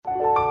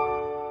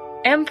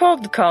En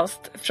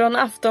podcast från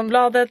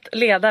Aftonbladet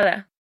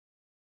Ledare.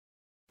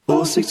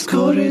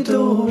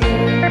 Åsiktskorridor.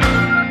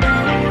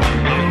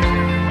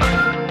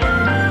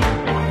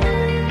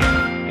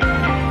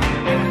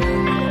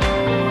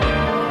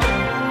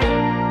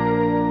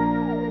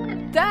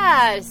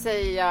 Där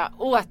säger jag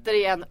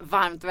återigen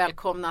varmt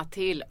välkomna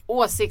till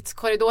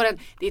Åsiktskorridoren.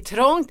 Det är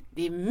trångt,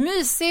 det är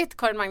mysigt.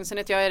 Karin Magnusson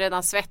heter jag, är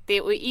redan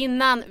svettig. Och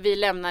innan vi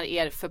lämnar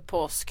er för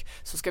påsk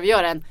så ska vi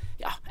göra en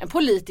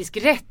politisk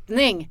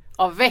rättning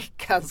av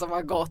veckan som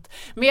har gått.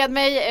 Med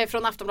mig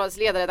från Aftonbladets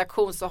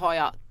ledarredaktion så har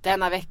jag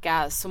denna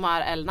vecka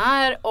Somar al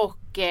Naher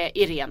och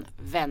Irene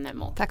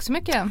Wennemo. Tack så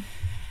mycket.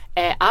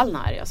 Al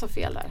Naher, jag sa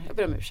fel där. Jag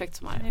ber om ursäkt,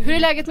 Somar. Hur är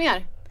läget med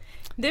er?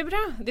 Det är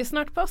bra, det är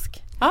snart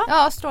påsk.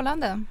 Ja,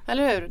 strålande.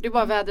 Eller hur? Det är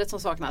bara vädret som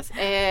saknas.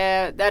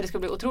 Det ska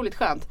bli otroligt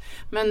skönt.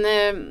 Men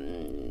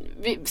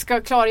vi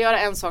ska klargöra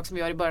en sak som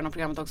vi gör i början av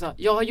programmet också.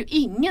 Jag har ju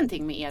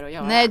ingenting med er att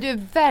göra. Nej, du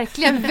är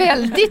verkligen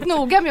väldigt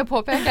noga med att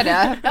påpeka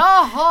det.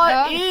 Jag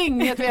har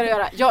inget med er att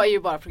göra. Jag är ju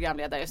bara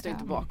programledare. Jag står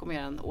inte bakom er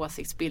en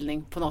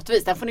åsiktsbildning på något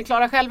vis. Den får ni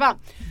klara själva.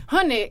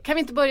 Hörrni, kan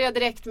vi inte börja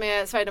direkt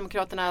med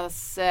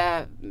Sverigedemokraternas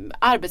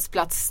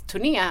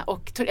arbetsplatsturné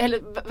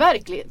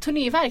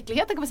turné i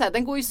verkligheten kan man säga.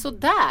 Den går ju så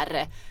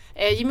där.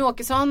 Jimmy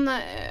Åkesson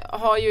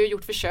har ju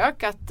gjort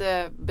försök att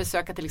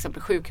besöka till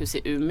exempel sjukhus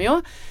i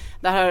Umeå.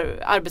 Där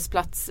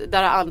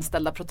har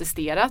anställda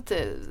protesterat.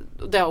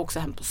 Det har också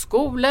hänt på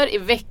skolor. I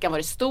veckan var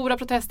det stora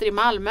protester i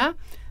Malmö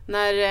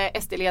när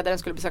SD-ledaren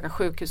skulle besöka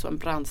sjukhus och en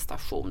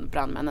brandstation.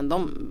 Brandmännen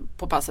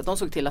på passet, de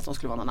såg till att de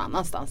skulle vara någon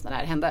annanstans när det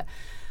här hände.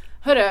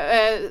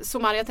 Hörru,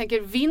 Somar, jag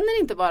tänker,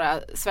 vinner inte bara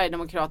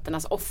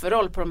Sverigedemokraternas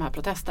offerroll på de här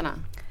protesterna?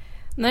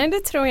 Nej, det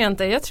tror jag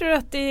inte. Jag tror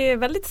att det är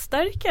väldigt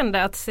stärkande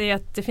att se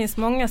att det finns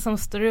många som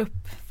står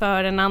upp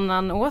för en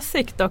annan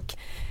åsikt och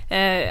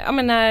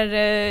är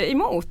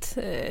emot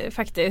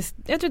faktiskt.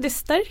 Jag tror det är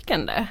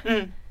stärkande.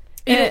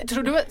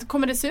 Tror du,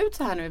 kommer det se ut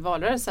så här nu i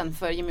valrörelsen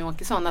för Jimmy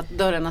Åkesson att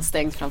dörrarna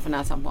stängs framför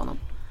näsan på honom?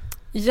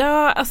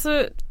 Ja,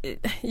 alltså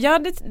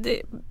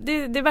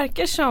det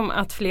verkar som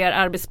att fler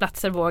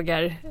arbetsplatser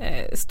vågar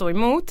stå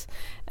emot.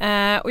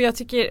 Och jag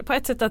tycker på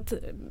ett sätt att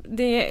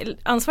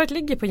ansvaret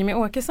ligger på Jimmy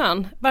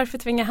Åkesson. Varför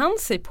tvingar han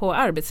sig på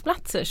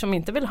arbetsplatser som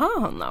inte vill ha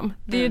honom?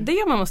 Det är ju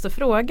det man måste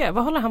fråga.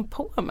 Vad håller han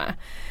på med?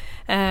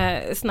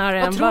 Vad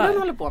tror du han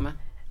håller på med?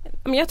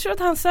 Men jag tror att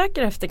han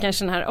söker efter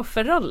kanske den här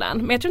offerrollen.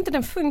 Men jag tror inte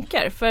den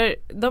funkar. För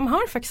de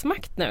har faktiskt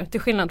makt nu. Till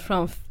skillnad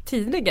från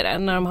tidigare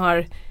när de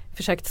har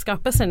försökt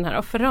skapa sig den här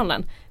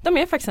offerrollen. De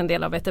är faktiskt en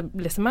del av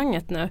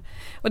etablissemanget nu.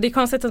 Och det är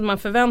konstigt att man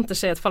förväntar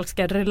sig att folk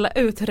ska rulla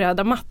ut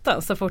röda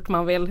mattan så fort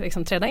man vill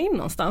liksom träda in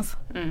någonstans.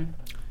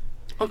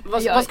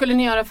 Vad skulle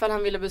ni göra för att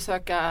han ville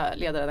besöka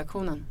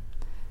ledarredaktionen?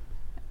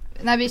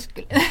 När vi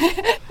skulle...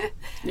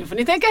 Nu får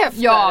ni tänka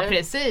efter. Ja,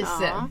 precis.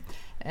 Ja.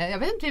 Jag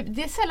vet inte,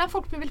 det är sällan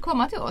folk vill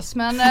komma till oss.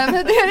 Men det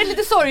är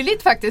lite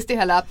sorgligt faktiskt det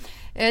hela.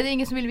 Det är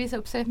ingen som vill visa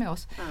upp sig med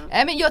oss.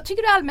 Men jag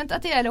tycker allmänt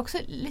att det är också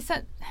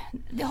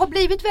det har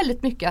blivit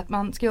väldigt mycket att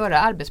man ska göra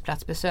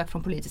arbetsplatsbesök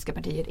från politiska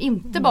partier.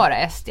 Inte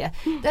bara SD.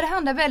 Där det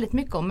handlar väldigt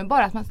mycket om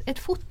bara att ett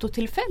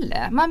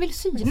fototillfälle. Man vill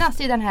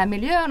synas i den här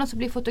miljön och så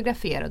bli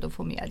fotograferad och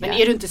få media. Men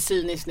är du inte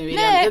cynisk nu,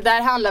 Irene? Det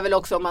där handlar väl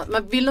också om att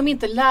man vill de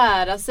inte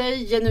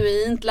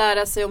genuint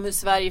lära sig om hur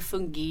Sverige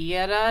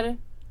fungerar?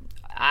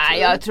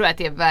 Nej, jag tror att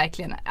det är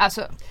verkligen...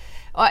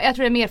 jag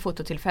tror det är mer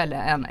fototillfälle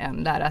än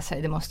lära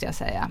sig, det måste jag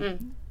säga.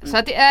 Så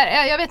att det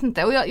är, jag vet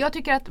inte. Och jag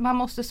tycker att man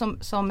måste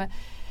som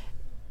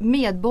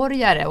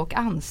medborgare och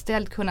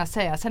anställd kunna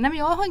säga så här, nej men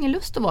jag har ingen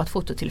lust att vara ett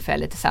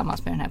fototillfälle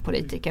tillsammans med den här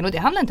politikern. Och det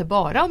handlar inte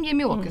bara om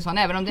Jimmy Åkesson,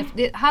 även om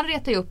han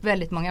retar ju upp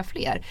väldigt många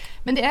fler.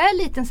 Men det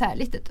är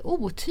litet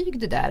otyg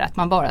det där att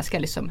man bara ska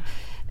liksom...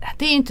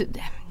 Det är inte...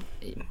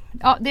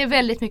 Ja, det är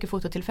väldigt mycket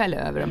fototillfälle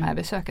över de här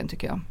besöken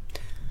tycker jag.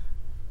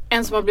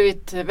 En som har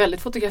blivit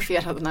väldigt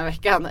fotograferad den här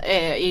veckan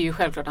är ju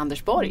självklart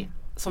Anders Borg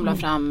som la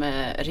fram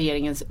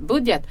regeringens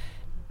budget.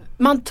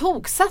 Man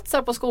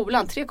satsar på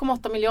skolan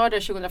 3,8 miljarder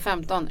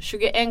 2015,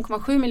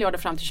 21,7 miljarder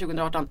fram till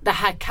 2018. Det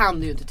här kan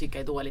du ju inte tycka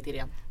är dåligt,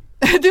 Irene.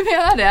 Du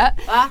menar det?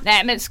 Va?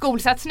 Nej, men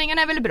skolsatsningen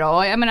är väl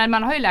bra. Jag menar,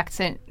 man har ju lagt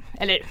sig...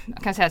 Eller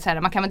jag kan säga så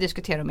här, man kan väl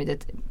diskutera om i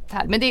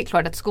detalj. Men det är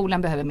klart att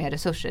skolan behöver mer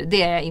resurser.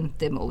 Det är jag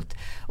inte emot.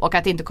 Och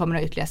att det inte kommer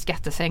några ytterligare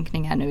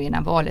skattesänkningar nu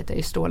innan valet är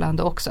ju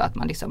strålande också. Att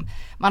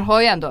man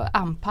har ju ändå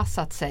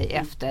anpassat sig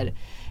efter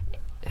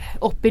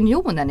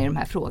opinionen i de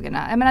här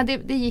frågorna. Jag menar,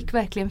 det gick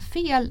verkligen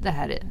fel det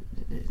här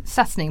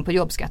satsningen på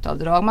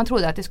jobbskatteavdrag. Man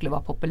trodde att det skulle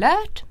vara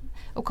populärt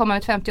och komma med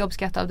ett 50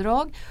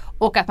 jobbskatteavdrag.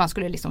 Och att man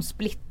skulle liksom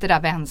splittra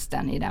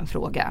vänstern i den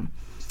frågan.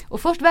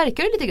 Och först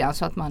verkar det lite grann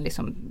så att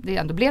det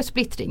ändå blev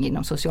splittring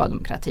inom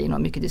socialdemokratin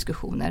och mycket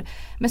diskussioner.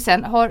 Men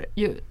sen har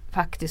ju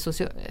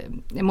faktiskt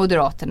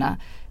Moderaterna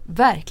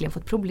verkligen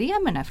fått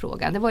problem med den här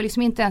frågan. Det var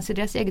liksom inte ens i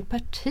deras eget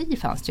parti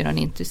fanns det ju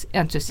någon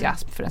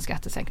entusiasm för en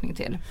skattesänkning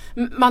till.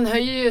 Man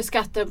höjer ju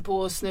skatten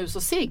på snus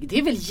och cigg. Det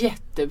är väl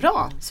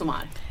jättebra,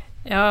 Somar?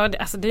 Ja,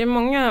 alltså det är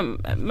många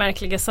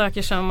märkliga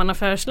saker som man har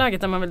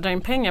föreslagit där man vill dra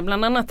in pengar.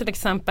 Bland annat till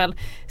exempel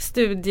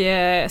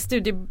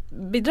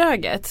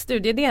studiebidraget,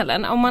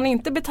 studiedelen. Om man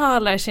inte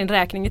betalar sin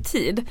räkning i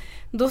tid,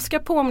 då ska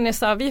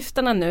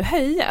påminnelseavgifterna nu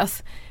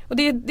höjas. Och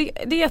det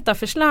är ett av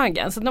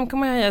förslagen. Så de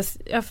kommer höjas,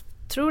 jag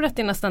tror att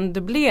det är nästan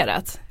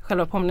dubblerat,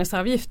 själva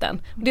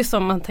påminnelseavgiften. Och det är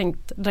som man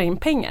tänkt dra in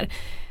pengar.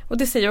 Och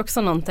det säger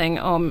också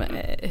någonting om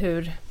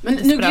hur... Men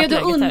nu gled du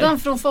undan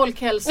från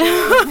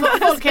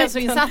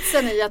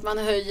folkhälsoinsatsen i att man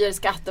höjer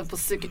skatten på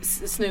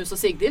snus och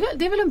cigg.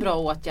 Det är väl en bra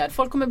åtgärd?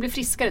 Folk kommer bli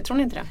friskare, tror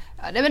ni inte det?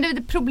 Ja,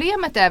 men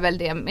problemet är väl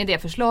det med det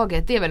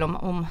förslaget. Det är väl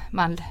om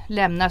man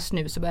lämnar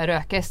snus och börjar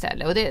röka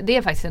istället. Och det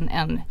är faktiskt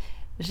en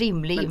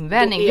rimlig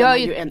invändning. Då är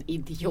man ju en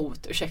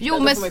idiot, ursäkta. Jo,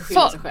 men sig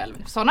själv.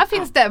 Sådana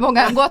finns det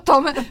många gott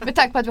om, med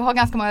tanke på att vi har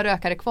ganska många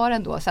rökare kvar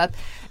ändå. Så att,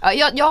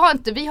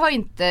 vi har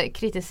inte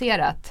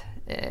kritiserat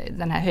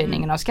den här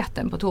höjningen av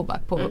skatten på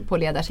tobak på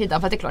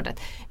ledarsidan. För att det är klart att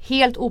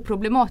helt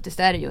oproblematiskt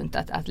är det ju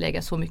inte att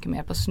lägga så mycket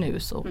mer på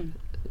snus och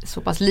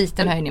så pass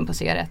liten höjning på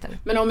cigaretter.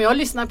 Men om jag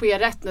lyssnar på er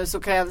rätt nu så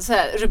kan jag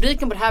säga,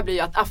 rubriken på det här blir ju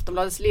att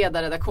Aftonbladets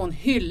ledarredaktion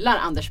hyllar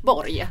Anders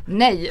Borg.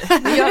 Nej,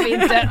 det gör vi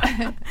inte.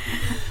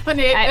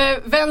 Hörrni,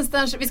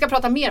 vänsterns, vi ska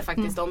prata mer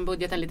faktiskt om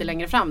budgeten lite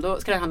längre fram. Då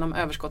ska det handla om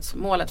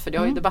överskottsmålet, för det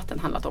har ju debatten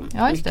handlat om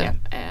mycket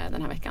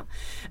den här veckan.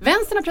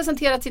 Vänstern har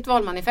presenterat sitt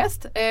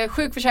valmanifest.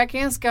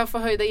 Sjukförsäkringen ska få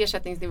höjda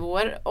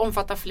ersättningsnivåer,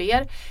 omfatta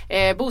fler.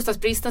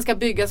 Bostadsbristen ska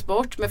byggas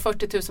bort med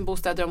 40 000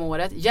 bostäder om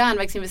året.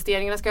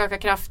 Järnvägsinvesteringarna ska öka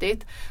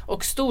kraftigt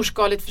och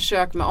storskaligt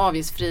försök med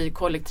avgiftsfri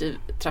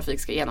kollektivtrafik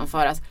ska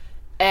genomföras.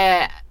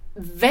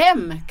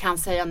 Vem kan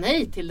säga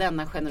nej till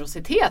denna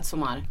generositet,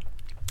 Somar?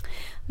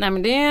 Nej,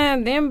 men det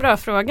är en bra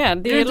fråga.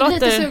 Du är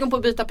lite sugen på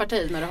att byta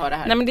parti när du hör det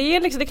här? Nej, men det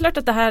är klart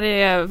att det här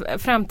är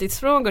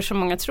framtidsfrågor som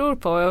många tror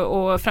på,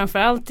 och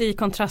framförallt i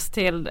kontrast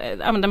till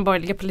den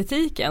borgerliga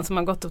politiken som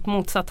har gått åt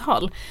motsatt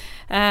håll.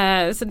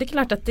 Så det är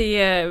klart att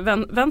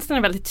vänstern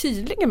är väldigt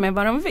tydliga med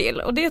vad de vill,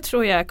 och det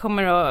tror jag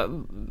kommer att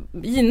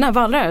gynna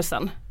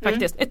valrörelsen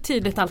faktiskt. Ett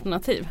tydligt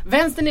alternativ.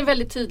 Vänstern är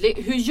väldigt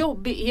tydlig. Hur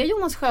jobbig är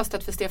Jonas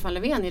Sjöstedt för Stefan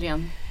Löfven,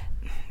 Irene?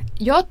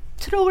 Jag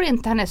tror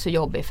inte han är så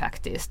jobbig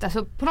faktiskt.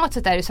 Alltså, på något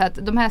sätt är det så att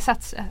de här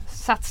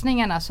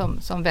satsningarna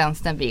som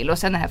vänstern vill, och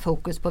sen det här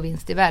fokus på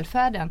vinst i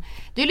välfärden,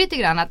 det är lite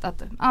grann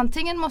att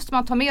antingen måste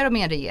man ta mer och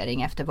mer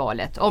regering efter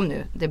valet, om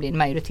nu det blir en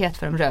majoritet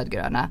för de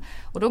rödgröna,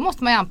 och då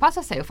måste man ju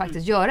anpassa sig och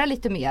faktiskt göra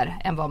lite mer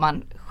än vad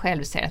man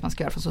själv säger att man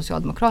ska göra från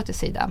socialdemokratisk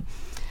sida,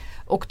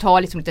 och ta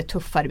liksom lite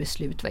tuffare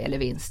beslut vad gäller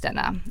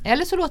vinsterna,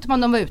 eller så låter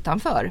man dem vara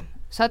utanför.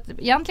 Så att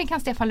egentligen kan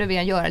Stefan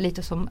Löfven göra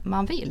lite som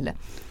man vill.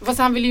 Fast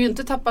han vill ju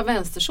inte tappa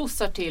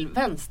vänstersossar till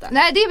vänster.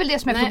 Nej, det är väl det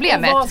som är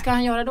problemet. Och vad ska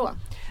han göra då?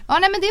 Ja,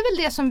 nej, men det är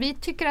väl det som vi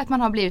tycker att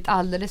man har blivit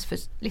alldeles för...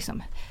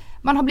 Liksom,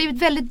 man har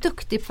blivit väldigt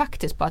duktig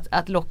faktiskt på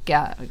att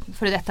locka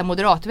för detta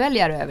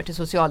moderatväljare över till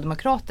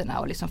Socialdemokraterna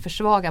och liksom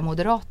försvaga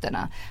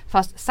Moderaterna.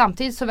 Fast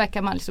samtidigt så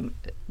verkar man liksom...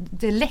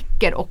 Det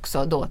läcker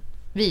också då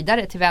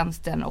vidare till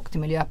vänstern och till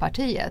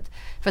Miljöpartiet.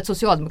 För att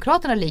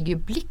Socialdemokraterna ligger ju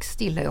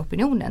blickstilla i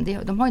opinionen.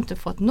 De har inte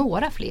fått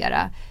några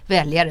flera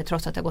väljare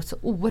trots att det har gått så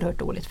oerhört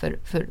dåligt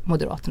för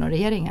Moderaterna och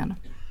regeringen.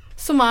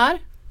 Somar,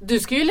 du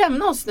ska ju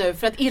lämna oss nu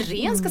för att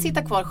Irene ska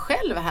sitta kvar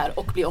själv här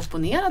och bli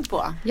opponerad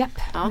på. Japp.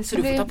 Ja, så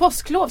du får ta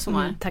påsklov,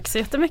 Somar. Tack så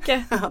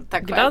jättemycket.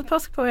 Tack. Glad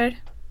påsk på er.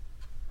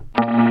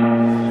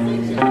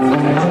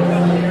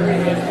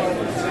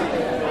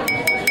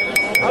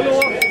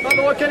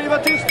 Hallå, kan ni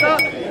vara tysta?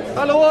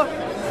 Hallå?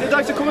 Det är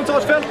dags för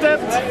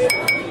kommentarsfältet.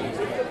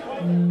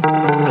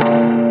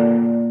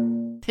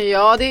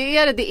 Ja, det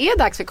är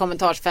dags för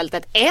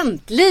kommentarsfältet.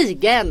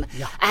 Äntligen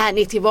är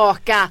ni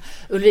tillbaka.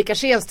 Ulrika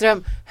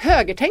Schenström,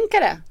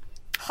 högertänkare.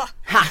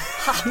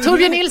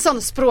 Torbjörn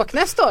Nilsson,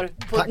 språknästor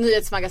på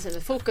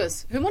nyhetsmagasinet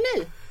Fokus. Hur mår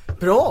ni?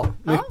 Bra,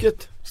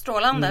 mycket.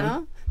 Strålande.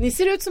 Ja. Ni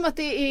ser ut som att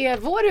det är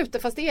vår ute,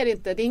 fast det är det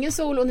inte. Det är ingen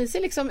sol och ni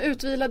ser liksom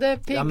utvilade,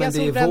 pigga,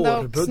 solbrända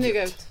och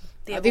snygga ut.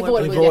 Det är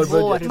vår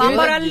budget. Man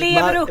bara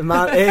lever upp.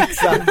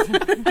 Exakt.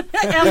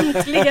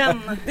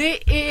 Äntligen.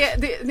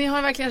 Ni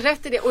har verkligen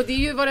rätt i det. Och det är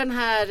ju vad den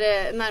här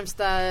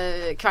närmsta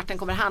kvarten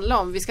kommer handla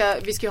om. Vi ska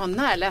ju ha en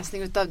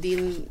närläsning utav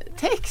din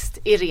text,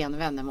 Irene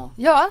Wennemo.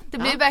 Ja, det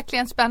blir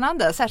verkligen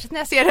spännande. Särskilt när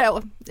jag ser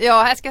det.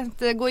 Ja, jag ska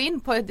inte gå in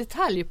på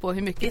detalj på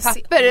hur mycket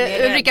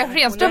papper Ulrika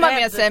Schenström har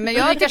med sig. Men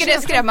jag tycker det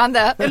är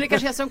skrämmande. Ulrika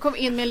Schenström kom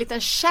in med en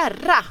liten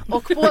kärra.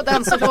 Och på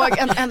den så låg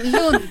en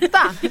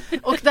lunta.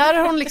 Och där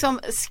har hon liksom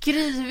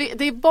skrivit...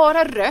 Det är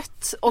bara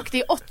rött och det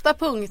är 8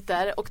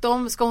 punkter och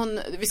de ska hon...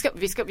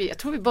 Jag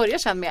tror vi börjar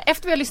sen med...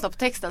 Efter vi har lyssnat på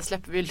texten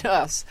släpper vi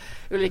lös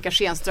Ulrika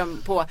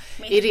Schenström på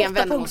Irene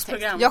Wennemos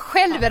text. Jag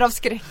själv är av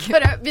skräck.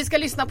 Vi ska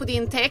lyssna på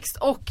din text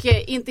och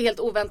inte helt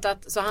oväntat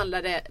så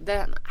handlar det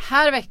den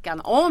här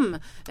veckan om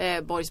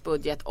Borgs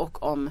budget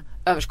och om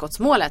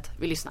överskottsmålet.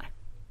 Vi lyssnar.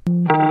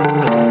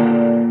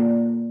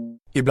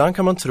 Ibland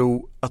kan man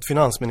tro att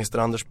finansminister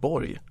Anders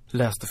Borg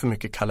läste för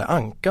mycket Kalle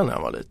Anka när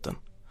han var liten.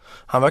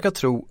 Han verkar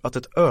tro att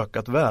ett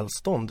ökat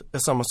välstånd är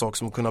samma sak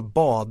som att kunna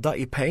bada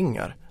i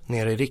pengar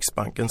nere i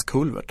Riksbankens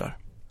kulvertar.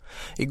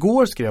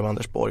 Igår skrev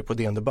Anders Borg på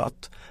DN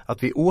Debatt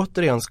att vi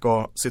återigen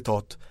ska,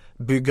 citat,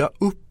 bygga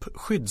upp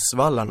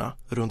skyddsvallarna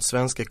runt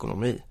svensk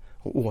ekonomi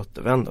och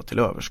återvända till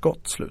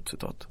överskott,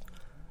 slutcitat.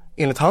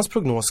 Enligt hans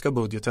prognos ska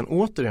budgeten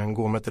återigen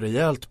gå med ett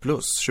rejält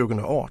plus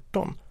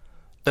 2018.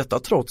 Detta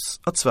trots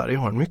att Sverige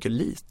har en mycket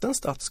liten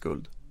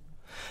statsskuld.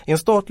 I en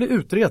statlig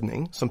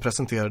utredning som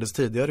presenterades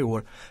tidigare i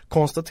år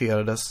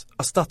konstaterades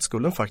att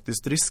statsskulden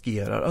faktiskt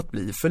riskerar att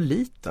bli för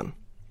liten.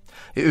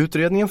 I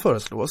utredningen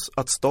föreslås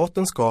att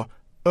staten ska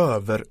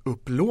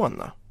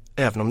överupplåna,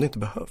 även om det inte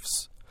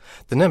behövs.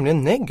 Det är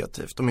nämligen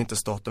negativt om inte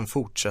staten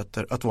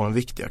fortsätter att vara en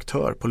viktig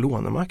aktör på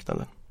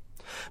lånemarknaden.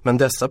 Men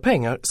dessa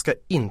pengar ska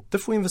inte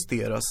få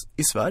investeras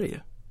i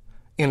Sverige.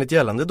 Enligt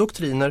gällande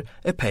doktriner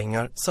är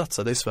pengar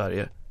satsade i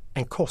Sverige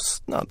en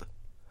kostnad.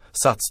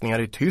 Satsningar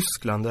i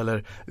Tyskland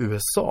eller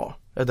USA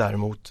är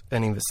däremot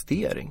en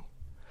investering.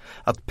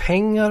 Att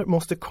pengar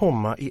måste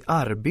komma i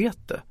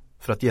arbete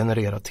för att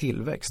generera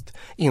tillväxt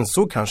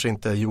insåg kanske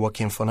inte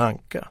Joakim von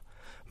Anka,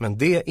 men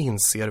det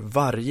inser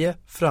varje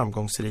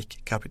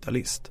framgångsrik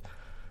kapitalist.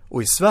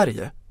 Och i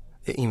Sverige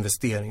är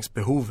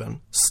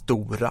investeringsbehoven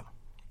stora.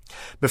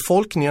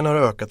 Befolkningen har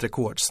ökat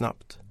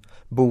rekordsnabbt.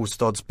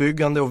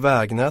 Bostadsbyggande och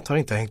vägnät har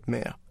inte hängt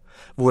med.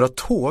 Våra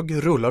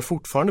tåg rullar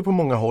fortfarande på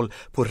många håll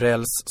på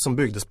räls som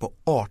byggdes på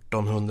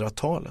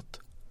 1800-talet.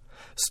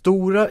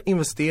 Stora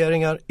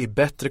investeringar i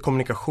bättre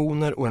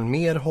kommunikationer och en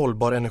mer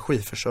hållbar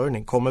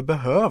energiförsörjning kommer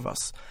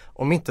behövas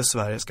om inte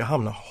Sverige ska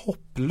hamna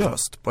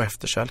hopplöst på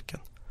efterkälken.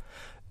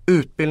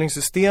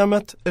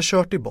 Utbildningssystemet är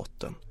kört i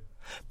botten.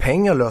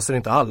 Pengar löser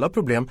inte alla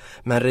problem,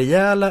 men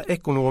rejäla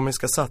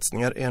ekonomiska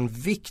satsningar är en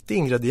viktig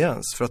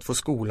ingrediens för att få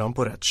skolan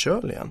på rätt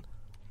köl igen.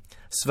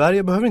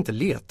 Sverige behöver inte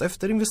leta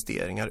efter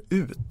investeringar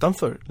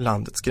utanför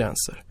landets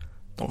gränser.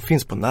 De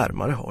finns på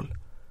närmare håll.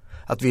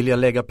 Att vilja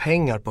lägga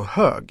pengar på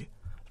hög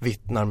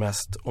vittnar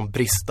mest om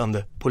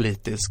bristande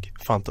politisk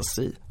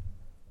fantasi.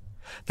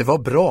 Det var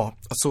bra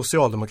att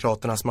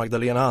Socialdemokraternas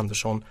Magdalena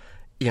Andersson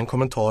i en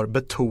kommentar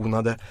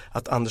betonade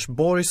att Anders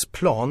Borgs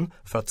plan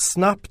för att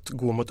snabbt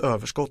gå mot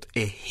överskott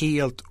är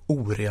helt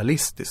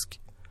orealistisk.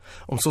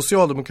 Om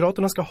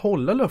Socialdemokraterna ska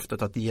hålla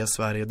löftet att ge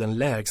Sverige den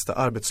lägsta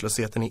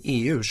arbetslösheten i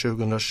EU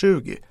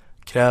 2020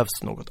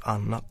 krävs något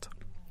annat.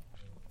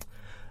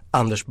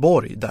 Anders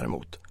Borg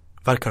däremot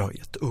verkar ha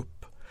gett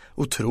upp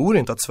och tror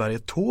inte att Sverige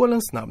tål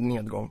en snabb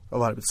nedgång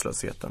av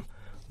arbetslösheten.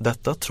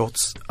 Detta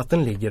trots att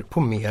den ligger på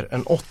mer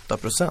än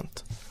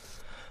 8%.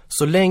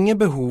 Så länge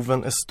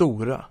behoven är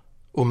stora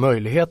och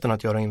möjligheten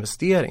att göra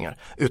investeringar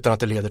utan att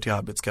det leder till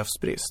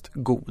arbetskraftsbrist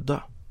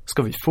goda,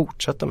 ska vi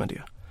fortsätta med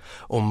det.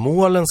 Om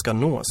målen ska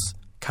nås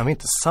kan vi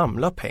inte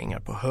samla pengar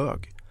på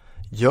hög.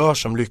 Gör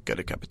som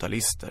lyckade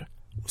kapitalister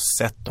och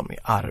sätt dem i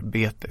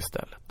arbete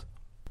istället.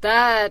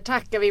 Där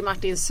tackar vi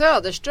Martin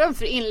Söderström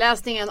för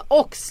inläsningen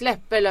och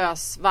släpper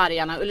lös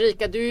vargarna.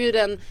 Ulrika, du är ju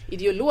den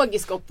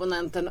ideologiska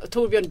opponenten.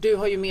 Torbjörn, du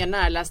har ju mer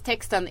närläst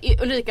texten.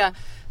 Ulrika,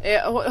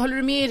 håller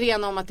du med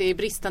Irene om att det är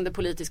bristande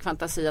politisk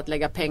fantasi att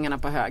lägga pengarna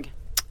på hög?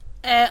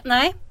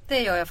 Nej, det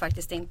gör jag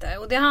faktiskt inte.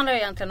 Och det handlar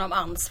egentligen om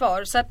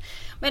ansvar. Så att,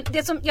 men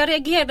det som jag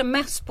reagerade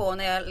mest på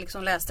när jag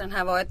liksom läste den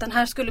här var att den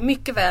här skulle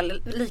mycket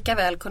väl, lika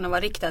väl kunna vara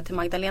riktad till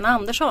Magdalena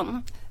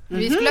Andersson.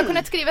 Vi skulle ha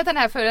kunnat skriva den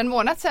här för en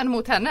månad sedan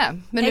mot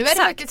henne. Men nu är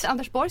det faktiskt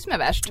Anders Borg som är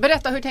värst.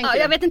 Berätta, hur tänker du?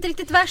 Jag vet inte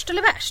riktigt värst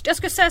eller värst. Jag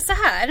skulle säga så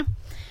här.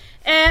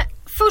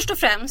 Först och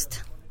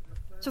främst,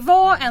 så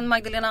vad en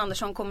Magdalena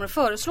Andersson kommer att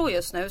föreslå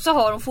just nu, så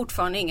har hon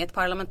fortfarande inget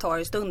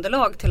parlamentariskt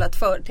underlag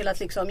till att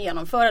liksom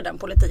genomföra den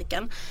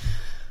politiken.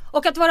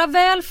 Och att vara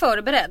väl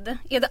förberedd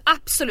är det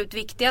absolut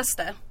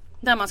viktigaste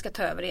när man ska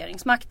ta över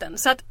regeringsmakten.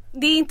 Så att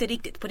det är inte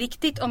riktigt på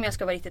riktigt, om jag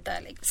ska vara riktigt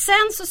ärlig.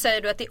 Sen så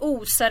säger du att det är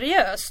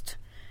oseriöst.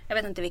 Jag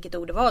vet inte vilket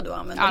ord det var du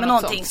använde, men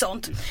någonting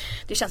sånt.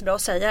 Det känns bra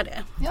att säga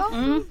det. Ja.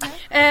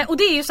 Och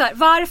det är ju så här,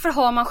 varför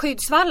har man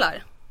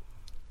skyddsvallar?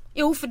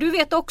 Jo, för du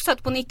vet också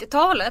att på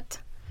 90-talet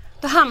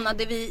då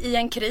hamnade vi i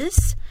en kris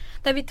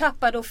där vi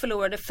tappade och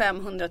förlorade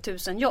 500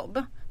 000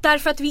 jobb.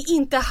 Därför att vi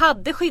inte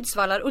hade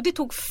skyddsvallar, och det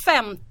tog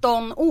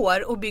 15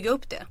 år att bygga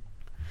upp det.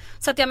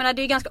 Så att jag menar,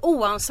 det är ganska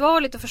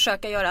oansvarigt att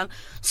försöka göra en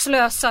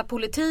slösa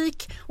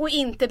politik och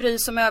inte bry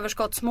sig om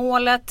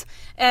överskottsmålet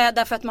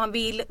därför att man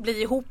vill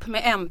bli ihop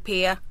med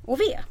MP och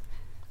V.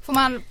 Får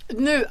man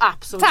nu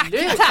absolut. Tack,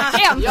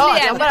 äntligen. Ja,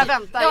 jag bara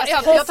väntar.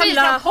 Jag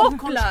tar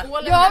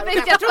popcornskålen. Ja,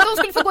 visst, jag trodde de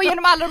skulle få gå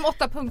igenom alla de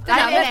 8 punkterna.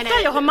 Nej.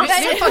 Jag har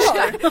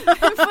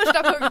massor.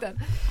 Första punkten.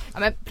 Ja,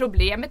 men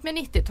problemet med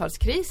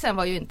 90-talskrisen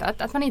var ju inte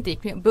att man inte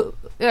gick med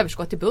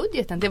överskott i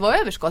budgeten. Det var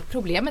överskott.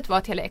 Problemet var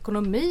att hela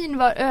ekonomin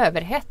var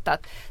överhettad.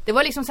 Det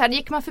var liksom så här,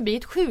 gick man förbi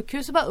ett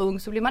sjukhus och var ung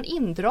så blev man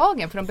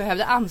indragen för de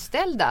behövde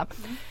anställda.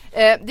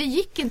 Det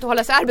gick inte att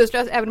hålla sig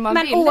arbetslös även om man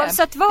ville. Men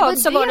oavsett vad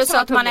så var det så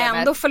att man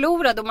ändå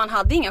förlorade och man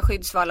hade inga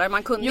skyddsvallar.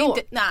 Man kunde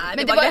inte... Nej,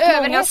 men det var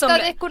överhettad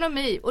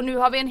ekonomi och nu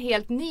har vi en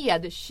helt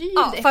nedkyld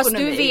ekonomi. Fast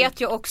du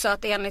vet ju också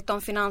att enligt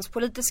de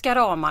finanspolitiska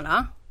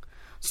ramarna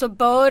så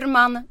bör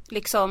man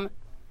liksom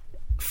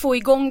få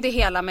igång det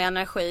hela med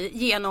energi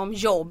genom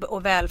jobb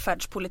och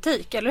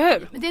välfärdspolitik, eller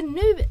hur? Men det är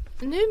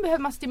nu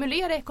behöver man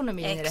stimulera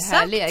ekonomin i det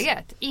här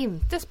läget.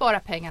 Inte spara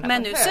pengarna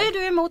men på nu hög. säger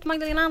du emot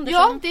Magdalena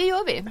Andersson. Ja, det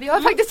gör vi. Vi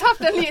har faktiskt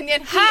haft den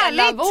linjen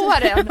hela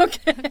våren.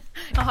 Okay.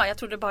 Jaha, jag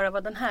trodde bara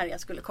var den här jag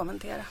skulle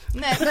kommentera.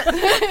 Nej,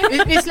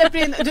 vi släpper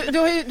in.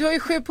 Du har ju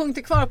 7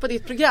 punkter kvar på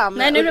ditt program.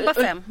 Nej, nu är det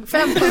bara 5.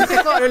 5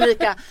 punkter kvar,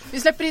 Ulrika. Vi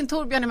släpper in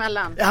Torbjörn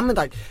emellan. Ja, men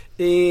tack.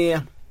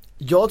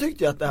 Jag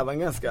tyckte att det här var en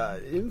ganska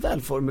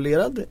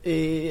välformulerad,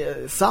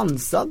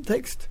 sansad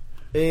text.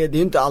 Det är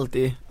ju inte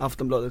alltid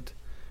Aftonbladets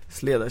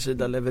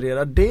ledarsida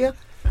levererar det.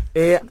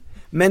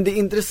 Men det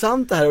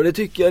intressanta här, och det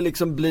tycker jag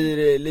liksom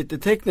blir lite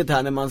tecknet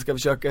här när man ska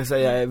försöka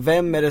säga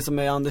vem är det som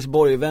är Anders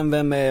Borg,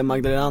 vem är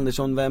Magdalena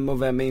Andersson,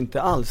 vem är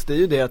inte alls. Det är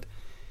ju det att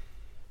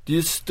det är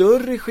ju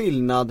större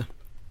skillnad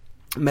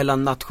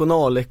mellan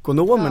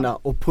nationalekonomerna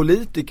och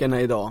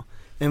politikerna idag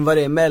än vad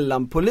det är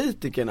mellan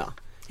politikerna.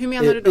 Hur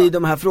menar du då? I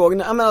de här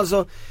frågorna. Ja, men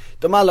alltså,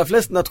 de allra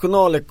flesta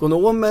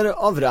nationalekonomer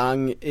av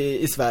rang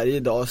i Sverige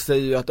idag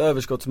säger ju att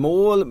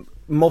överskottsmål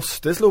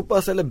måste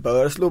slopas eller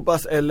bör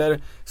slopas,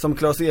 eller som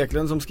Claes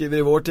Eklund som skriver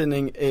i vår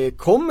tidning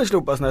kommer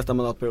slopas nästa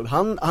mandatperiod.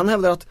 Han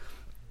hävdar att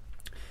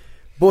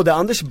både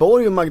Anders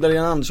Borg och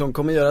Magdalena Andersson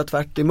kommer göra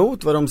tvärt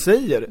emot vad de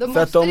säger.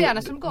 För att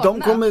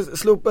de kommer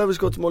slopa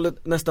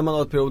överskottsmålet nästa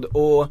mandatperiod,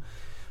 och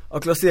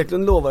Claes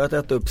Eklund lovar att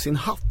äta upp sin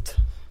hatt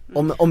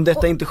om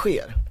detta inte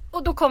sker.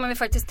 Och då kommer vi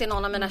faktiskt till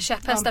någon av mina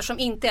käpphästar som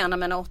inte är en av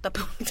mina 8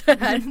 punkter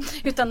här,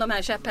 utan de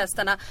här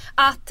käpphästarna.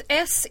 Att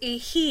S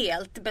är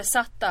helt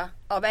besatta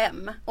av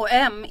M och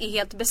M är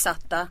helt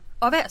besatta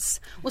av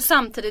S. Och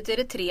samtidigt är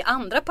det 3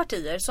 andra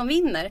partier som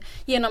vinner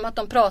genom att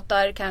de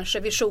pratar kanske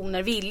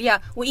visioner,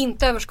 vilja och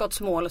inte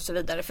överskottsmål och så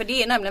vidare. För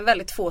det är nämligen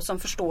väldigt få som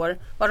förstår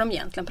vad de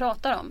egentligen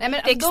pratar om. Nej,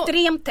 men, det är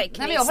extremt tekniskt.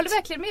 Nej, men jag håller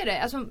verkligen med dig.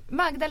 Alltså,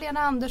 Magdalena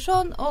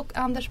Andersson och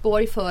Anders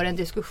Borg för en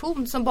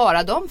diskussion som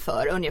bara de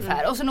för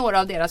ungefär. Och så några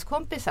av deras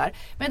kompisar.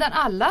 Medan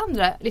alla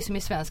andra liksom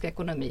i svensk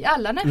ekonomi,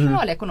 alla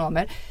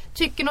nationalekonomer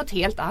tycker något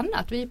helt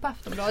annat. Vi på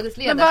Aftonbladets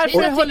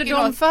ledarsida. Men varför håller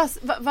de fast?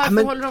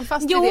 Varför håller de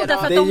fast vid det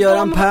då? Det är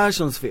Göran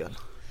Perssons fel.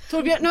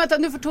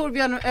 Torbjörn, nu får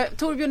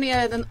Torbjörn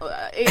är den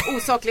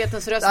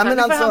osaklighetens röst. Ja, nu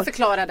får alltså, han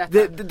förklara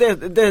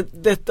detta.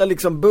 Detta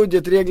liksom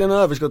budgetreglerna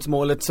och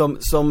överskottsmålet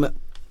som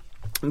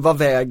var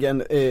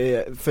vägen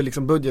för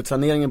liksom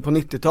budgetsaneringen på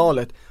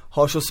 90-talet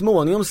har så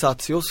småningom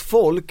satt sig hos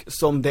folk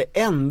som det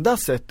enda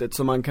sättet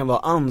som man kan vara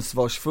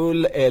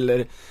ansvarsfull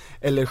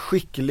eller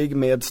skicklig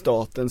med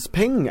statens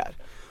pengar.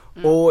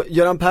 Och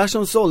Göran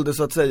Persson sålde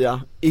så att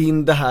säga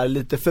in det här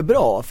lite för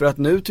bra, för att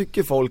nu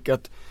tycker folk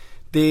att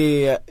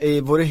det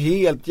vore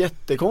helt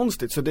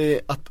jättekonstigt så det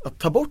är att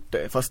ta bort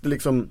det, fast det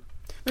liksom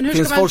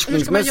finns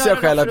forskningsmässiga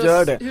skäl att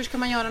göra det. Hur ska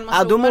man göra när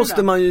man då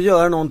måste man ju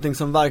göra någonting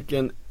som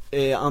varken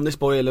Anders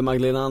Borg eller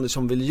Magdalena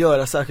Andersson vill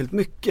göra särskilt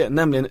mycket,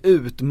 nämligen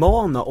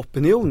utmana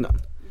opinionen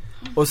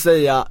och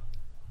säga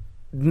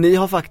ni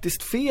har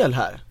faktiskt fel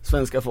här,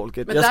 svenska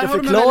folket. Men jag ska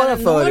förklara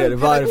för er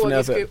varför ni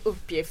har fel.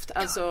 Uppgift,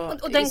 alltså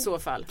i så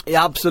fall.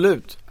 Ja,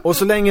 absolut. Och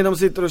så länge de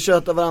sitter och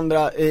tjötar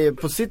varandra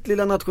på sitt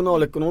lilla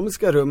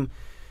nationalekonomiska rum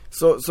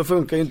så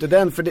funkar ju inte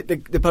den. För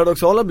det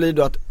paradoxala blir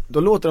då att då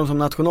låter de som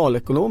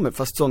nationalekonomer,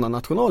 fast sådana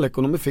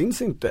nationalekonomer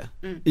finns inte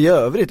i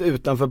övrigt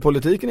utanför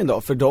politiken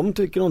idag, för de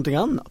tycker någonting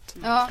annat.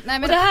 Ja, nej,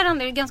 men det här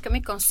handlar ju ganska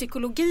mycket om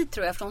psykologi,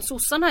 tror jag, från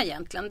sossarna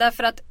egentligen.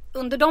 Därför att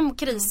under de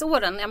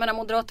krisåren, jag menar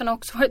Moderaterna har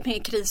också varit med i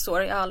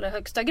krisår i allra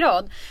högsta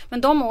grad,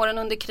 men de åren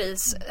under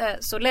kris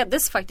så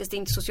leddes faktiskt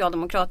inte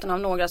Socialdemokraterna av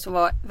några som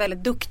var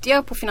väldigt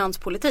duktiga på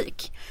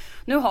finanspolitik.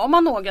 Nu har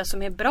man några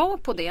som är bra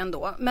på det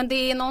ändå, men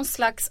det är någon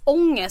slags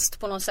ångest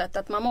på något sätt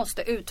att man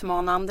måste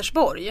utmana Anders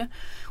Borg.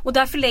 Och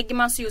därför lägger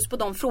man sig just på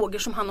de frågor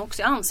som han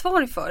också är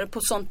ansvarig för, på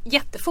sånt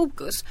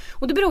jättefokus.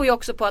 Och det beror ju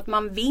också på att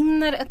man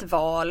vinner ett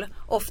val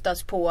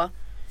oftast på,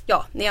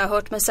 ja, ni har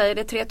hört mig säga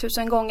det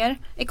 3000 gånger,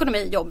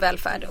 ekonomi, jobb,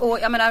 välfärd. Och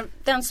jag menar,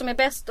 den som är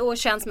bäst och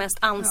känns mest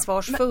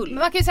ansvarsfull. Men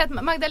man kan ju säga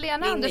att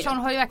Magdalena Andersson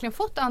har ju verkligen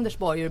fått Anders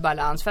Borg ur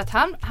balans, för att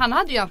han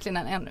hade ju egentligen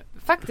en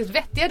faktiskt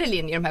vettigare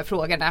linje i de här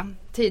frågorna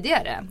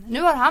tidigare.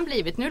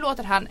 Nu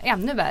låter han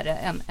ännu värre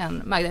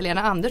än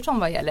Magdalena Andersson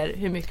vad gäller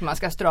hur mycket man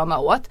ska strama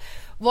åt.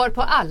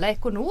 Varpå alla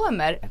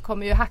ekonomer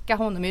kommer ju hacka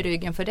honom i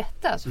ryggen för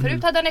detta. Så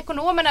förut hade han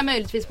ekonomerna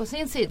möjligtvis på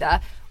sin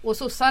sida och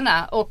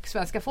sossarna och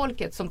svenska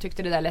folket som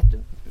tyckte det där lät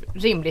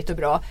rimligt och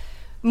bra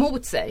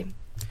mot sig.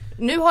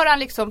 Nu har han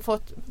liksom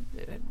fått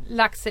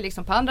lagt sig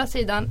liksom på andra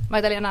sidan,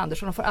 Magdalena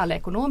Andersson, och får alla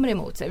ekonomer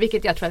emot sig,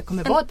 vilket jag tror att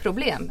kommer vara ett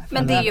problem.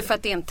 Men det är ju för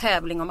att det är en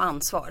tävling om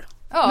ansvar.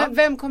 Ja. Men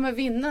vem kommer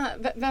vinna?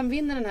 Vem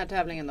vinner den här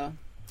tävlingen då?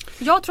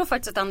 Jag tror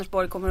faktiskt att Anders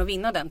Borg kommer att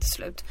vinna den till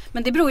slut.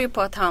 Men det beror ju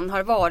på att han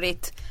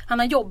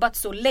har jobbat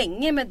så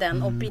länge med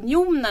den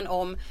opinionen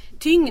om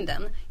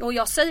tyngden. Och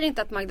jag säger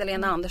inte att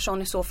Magdalena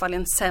Andersson i så fall är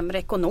en sämre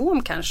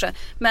ekonom kanske.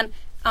 Men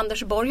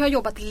Anders Borg har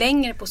jobbat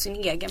längre på sin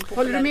egen popularitet.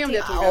 Håller du med om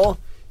det, Torbjörn? Ja,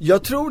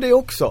 jag tror det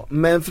också.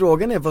 Men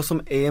frågan är vad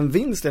som är en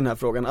vinst i den här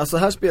frågan. Alltså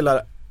här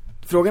spelar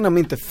frågan är om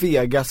inte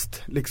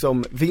fegast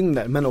liksom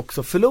vinner men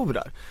också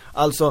förlorar.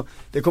 Alltså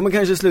det kommer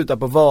kanske sluta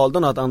på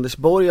valdagen att Anders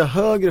Borg har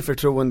högre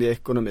förtroende i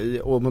ekonomi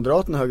och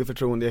Moderaterna har högre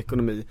förtroende i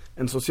ekonomi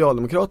än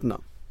Socialdemokraterna.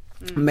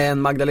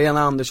 Men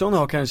Magdalena Andersson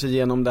har kanske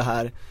genom det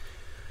här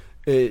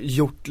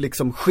gjort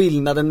liksom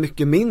skillnaden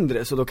mycket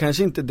mindre, så då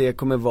kanske inte det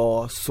kommer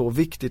vara så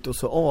viktigt och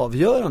så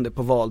avgörande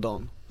på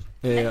valdagen.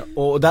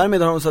 Och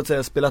därmed har de så att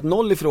säga spelat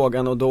noll i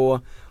frågan, och då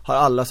har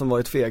alla som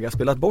varit fega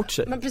spelat bort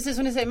sig. Men precis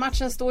som ni säger,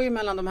 matchen står ju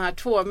mellan de här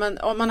två. Men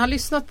om man har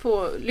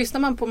lyssnar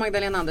man på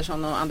Magdalena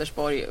Andersson och Anders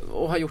Borg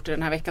och har gjort det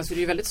den här veckan, så är det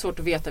ju väldigt svårt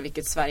att veta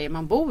vilket Sverige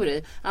man bor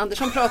i.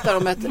 Andersson pratar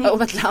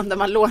om ett land där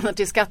man lånar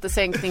till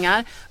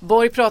skattesänkningar.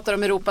 Borg pratar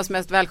om Europas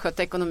mest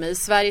välskötta ekonomi.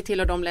 Sverige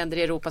tillhör de länder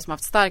i Europa som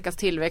haft starkast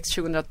tillväxt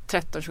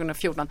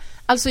 2013-2014.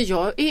 Alltså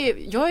jag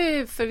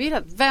är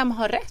förvirrad. Vem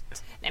har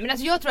rätt? Nej, men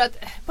alltså jag tror att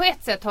på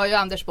ett sätt har ju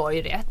Anders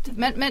Borg rätt.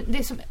 Men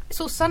det som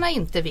sossarna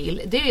inte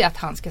vill, det är ju att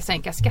han ska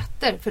sänka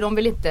skatter. För de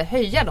vill inte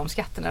höja de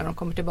skatterna när de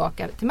kommer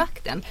tillbaka till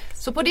makten.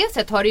 Så på det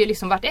sättet har det ju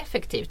liksom varit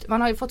effektivt.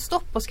 Man har ju fått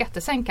stopp på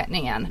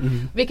skattesänkningen.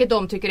 Vilket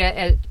de tycker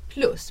är ett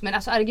plus. Men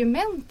alltså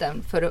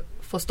argumenten för att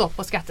få stopp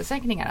på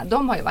skattesänkningarna,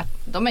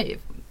 de är ju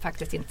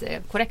faktiskt inte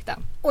korrekta.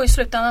 Och i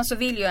slutändan så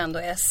vill ju ändå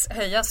S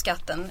höja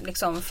skatten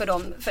liksom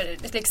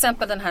för till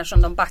exempel den här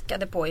som de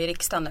backade på i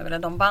riksdagen nu, eller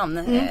de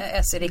vann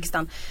S i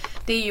riksdagen.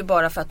 Det är ju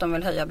bara för att de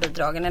vill höja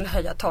bidragen eller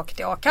höja taket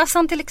i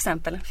a-kassan till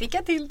exempel. Fick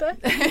jag till det?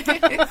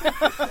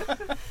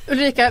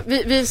 Ulrika,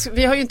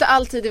 vi har ju inte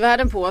alltid i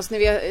världen på oss.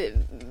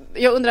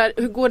 Jag undrar,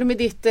 hur går det med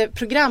ditt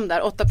program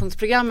där,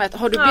 8-punktsprogrammet?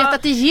 Har du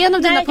betat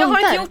igenom dina punkter? Nej, jag har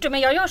inte gjort det, men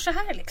jag gör så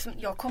här liksom.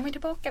 Jag kommer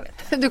tillbaka, vet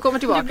du. Du kommer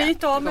tillbaka? Du blir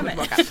inte av med mig.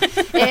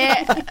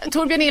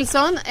 Torbjörn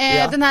Nilsson,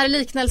 den här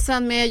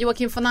liknelsen med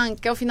Joakim von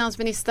Anka och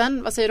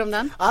finansministern, vad säger du om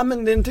den? Ja,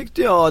 men den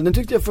tyckte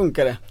jag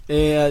funkade.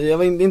 Jag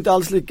var inte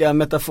alls lika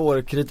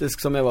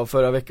metaforkritisk som jag var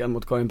förra veckan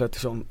mot Karin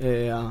Pettersson.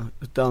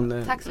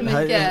 Utan, tack så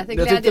mycket.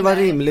 Jag tyckte det var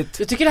rimligt.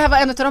 Du tycker det här var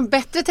en av de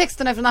bättre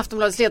texterna från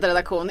Aftonbladets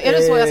ledarredaktion. Är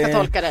det så jag ska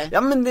tolka det?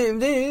 Ja, men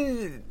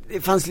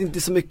det fanns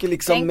inte så mycket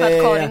liksom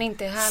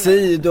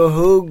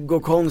sidohugg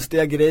och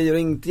konstiga grejer och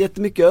inte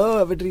jättemycket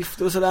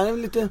överdrifter och sådär.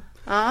 Lite.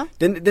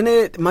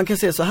 Man kan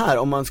säga så här,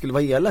 om man skulle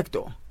vara elak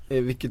då,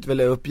 vilket väl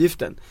är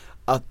uppgiften,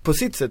 att på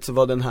sitt sätt så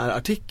var den här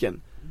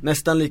artikeln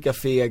nästan lika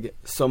feg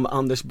som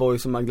Anders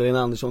Borgs och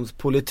Magdalena Anderssons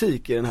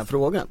politik i den här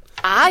frågan.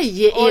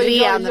 Aj,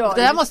 Irene!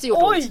 Det där måste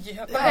gjort ont. Oj,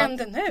 vad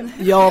hände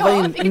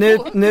nu?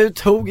 Nu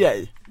tog jag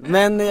i.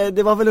 Men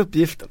det var väl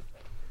uppgiften.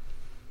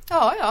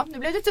 Ja, det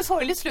blev lite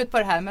sorgligt slut på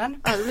det här,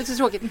 men det blev lite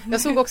tråkigt.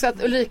 Jag såg också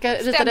att Ulrika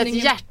ritade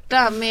ett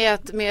hjärta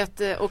med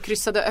och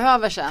kryssade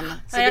över sen.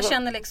 Så jag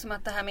känner liksom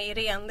att det här med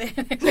Irene,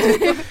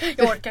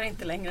 jag orkar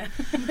inte längre.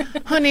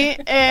 Hörrni,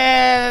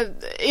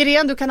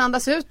 Irene, du kan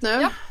andas ut nu.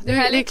 Ja, det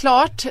är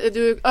klart,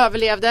 du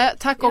överlevde.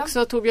 Tack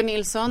också Torbjörn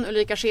Nilsson,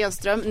 Ulrika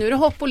Schenström. Nu är det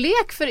hopp och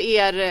lek för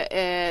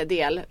er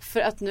del. För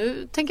att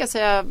nu tänker jag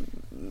säga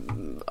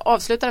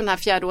avsluta den här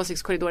fjärde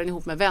åsiktskorridoren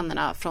ihop med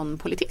vännerna från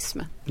Politism.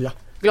 Ja.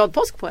 Glad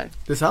påsk på er.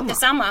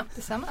 Detsamma.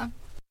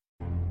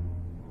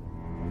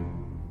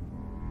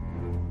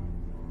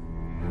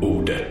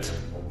 Ordet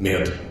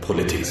med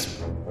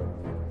politism.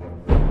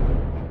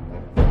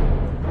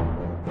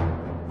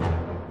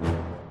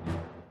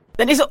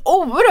 Den är så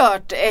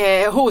oerhört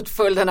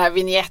hotfull, den här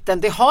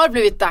vignetten. Det har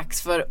blivit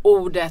dags för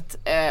ordet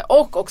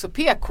och också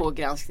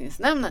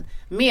PK-granskningsnämnden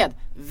med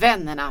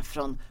vännerna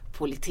från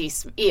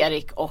Politism,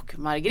 Erik och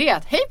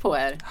Margret. Hej på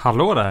er!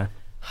 Hallå där!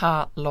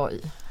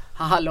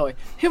 Halloj.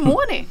 Hur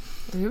mår ni?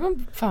 Det var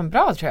fan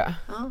bra, tror jag.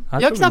 Ja.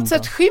 Jag har knappt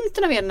sett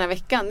skymten av er den här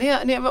veckan.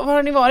 Var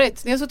har ni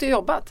varit? Ni har suttit och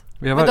jobbat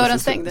med dörren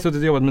stängd. Suttit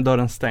och jobbat med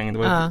dörren stängd.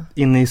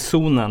 Inne i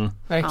zonen.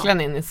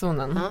 Verkligen inne i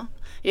zonen.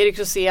 Erik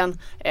Rosén,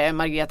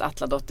 Margret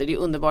Atladotter. Det är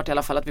underbart i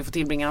alla fall att vi får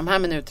tillbringa de här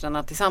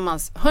minuterna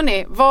tillsammans.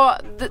 Hörrni,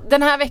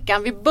 den här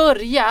veckan, vi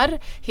börjar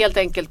helt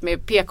enkelt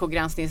med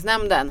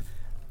PK-granskningsnämnden.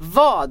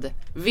 Vad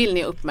vill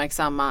ni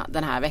uppmärksamma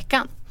den här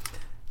veckan?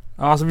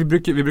 Ja, alltså vi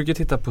brukar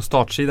titta på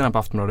startsidorna på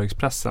Aftonbladet och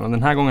Expressen, och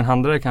den här gången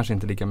handlar det kanske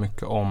inte lika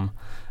mycket om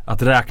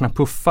att räkna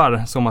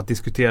puffar som att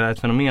diskutera ett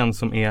fenomen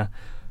som är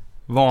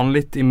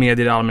vanligt i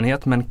medier i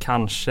allmänhet, men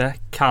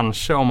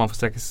kanske om man får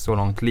sträcka sig så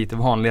långt lite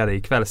vanligare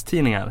i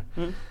kvällstidningar.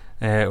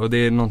 Och det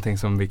är någonting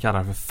som vi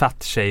kallar för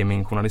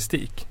fatshaming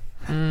journalistik.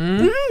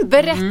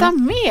 Berätta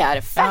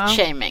mer,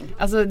 fatshaming.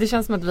 Alltså det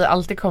känns som att vi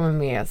alltid kommer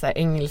med så här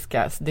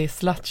engelska, det är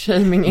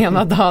slutshaming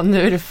ena dagen,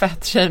 nu är det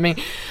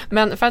fatshaming.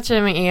 Men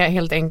fatshaming är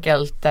helt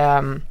enkelt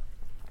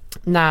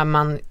när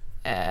man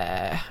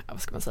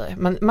vad ska man säga?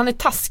 Man är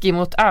taskig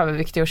mot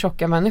överviktiga och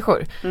tjocka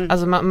människor.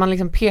 Alltså man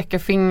liksom pekar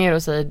finger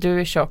och säger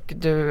du är tjock,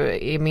 du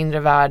är mindre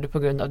värd på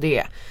grund av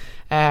det.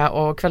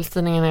 Och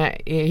kvällstidningarna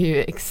är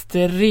ju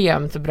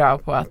extremt bra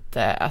på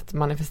att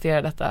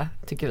manifestera detta,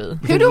 tycker vi.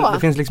 Hur då? Det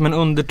finns liksom en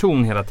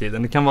underton hela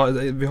tiden. Det kan vara,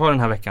 vi har den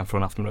här veckan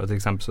från Aftonbladet till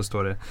exempel, så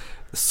står det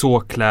så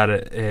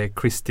klär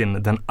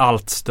Kristin den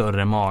allt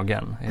större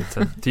magen.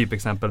 Ett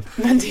typexempel.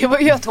 Men det var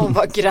ju att hon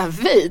var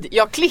gravid.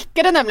 Jag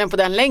klickade nämligen på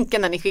den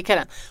länken när ni skickade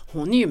den.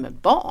 Hon är ju med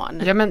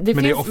barn. Ja, men det är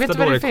finns, ofta vet du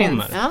vad då det det finns?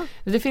 kommer. Ja.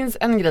 Det finns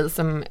en grej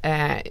som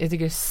jag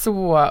tycker är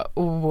så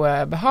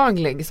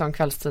obehaglig som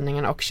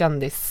kvällstidningarna och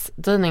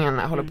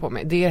kändistidningarna håller på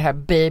med. Det är det här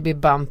baby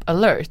bump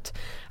alert.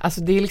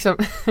 Alltså det är liksom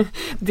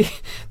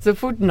så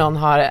fort någon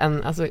har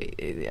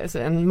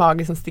en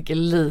mage som sticker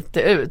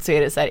lite ut så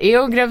är det så här, är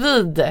hon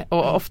gravid?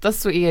 Och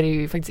oftast så är det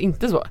ju faktiskt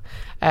inte så.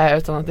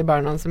 Utan att det är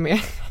bara någon som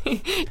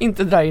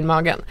inte drar in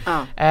magen.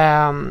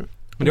 Men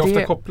det är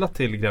ofta kopplat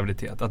till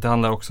graviditet. Att det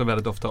handlar också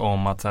väldigt ofta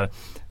om att så här,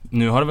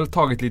 nu har det väl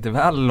tagit lite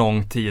väl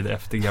lång tid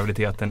efter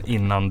graviditeten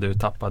innan du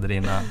tappade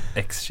dina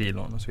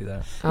x-kilon och så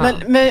vidare.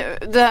 Men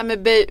det här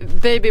med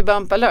baby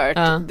bump alert,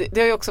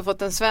 det har ju också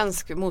fått en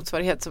svensk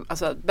motsvarighet som,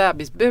 alltså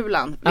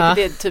bebisbulan, vilket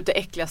är typ det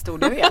äckligaste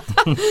ord jag vet.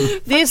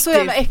 Det är så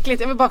jävla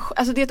äckligt. Jag vill bara,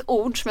 alltså det är ett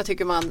ord som jag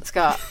tycker man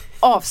ska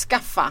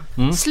avskaffa.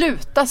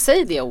 Sluta,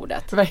 säg det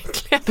ordet.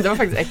 Verkligen, det var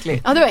faktiskt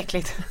äckligt. Ja, det var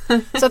äckligt.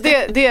 Så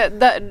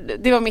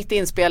det var mitt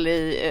inspel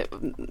i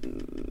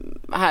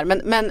här.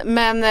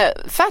 Men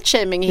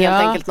fatshaming är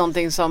helt enkelt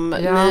någonting som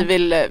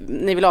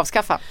ni vill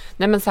avskaffa.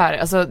 Nej, men så här,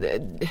 alltså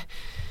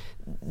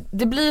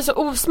det blir så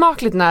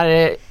osmakligt när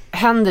det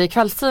händer i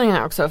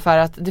kvällstidningarna också, för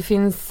att det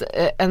finns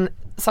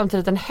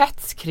samtidigt en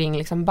hets kring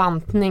liksom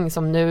bantning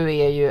som nu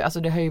är ju, alltså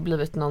det har ju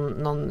blivit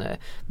någon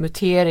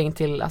mutering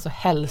till alltså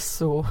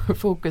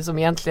hälsofokus som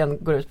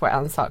egentligen går ut på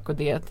en sak, och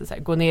det är att så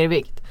här, gå ner i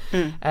vikt.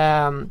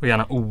 Och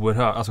gärna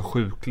oerhört, alltså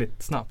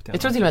sjukligt snabbt.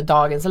 Jag tror till och med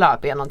dagens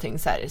löp är någonting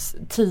så här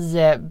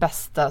 10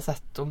 bästa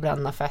sätt att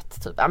bränna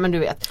fett typ. Ja, men du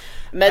vet.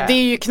 Men det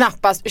är ju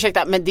knappast,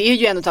 ursäkta, men det är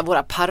ju en av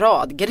våra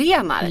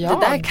paradgrenar. Ja.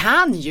 Det där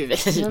kan ju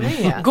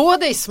vi. Gå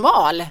dig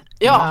smal.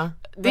 Ja,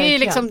 det är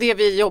liksom det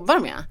vi jobbar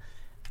med.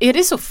 Är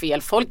det så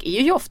fel? Folk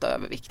är ju ofta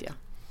överviktiga.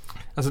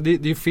 Alltså det är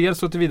ju fel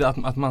så tillvida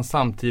att man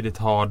samtidigt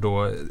har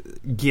då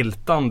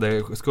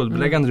giltande,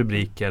 skuldbeläggande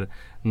rubriker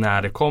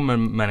när det kommer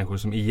människor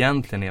som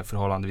egentligen är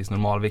förhållandevis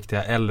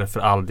normalviktiga eller för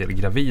all del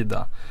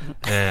gravida.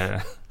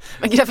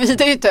 Men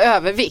gravida är ju inte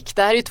övervikt.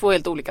 Det här är ju 2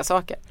 helt olika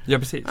saker. Ja,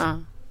 precis.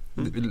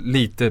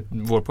 Lite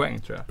vår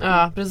poäng, tror jag.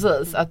 Ja,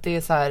 precis. Att det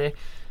är så här...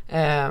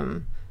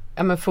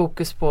 men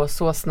fokus på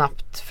så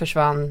snabbt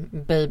försvann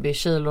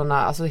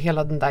babykilorna, alltså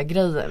hela den där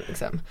grejen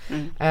liksom.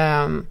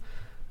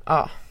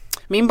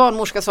 Min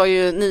barnmorska sa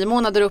ju 9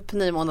 månader upp,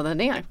 9 månader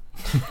ner.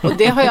 Och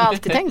det har jag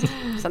alltid tänkt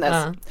sedan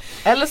dess.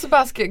 Eller så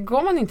bara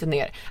går man inte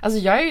ner. Alltså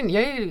jag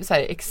är ju så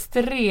här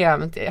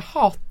extremt, jag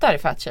hatar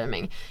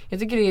fatshaming. Jag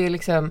tycker det är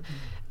liksom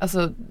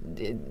alltså,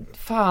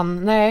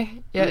 fan,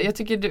 nej. Jag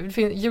tycker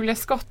Julia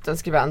Scott, en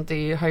skribent,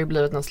 har ju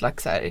blivit någon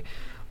slags så här,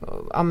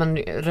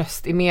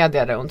 röst i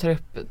media där hon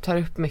tar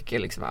upp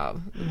mycket liksom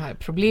av de här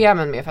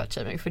problemen med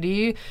fatshaming. För det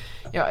är ju,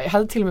 jag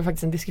hade till och med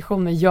faktiskt en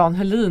diskussion med Jan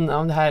Helin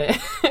om det här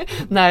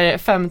när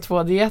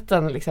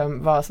 5-2-dieten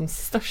liksom var som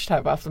störst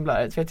här på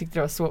Aftonbladet. För jag tyckte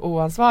det var så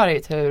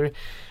oansvarigt hur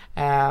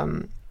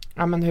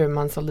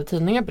man sålde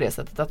tidningar på det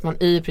sättet. Att man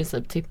i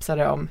princip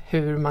tipsade om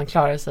hur man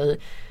klarar sig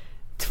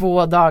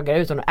 2 dagar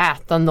utan att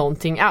äta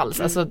någonting alls.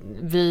 Alltså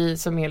vi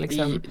som är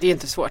liksom... Det är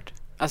inte svårt.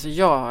 Alltså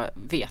jag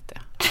vet det.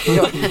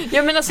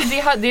 Ja, men alltså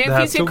det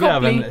finns ju en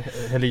koppling. Även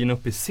Helin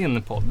upp i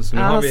sin podd. Så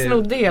nu han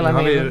snodde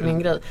hela min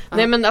grej.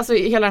 Nej, men alltså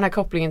hela den här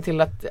kopplingen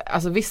till att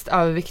alltså visst,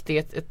 övervikt är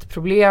ett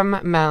problem,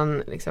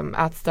 men liksom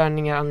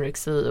ätstörningar,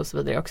 anorexi och så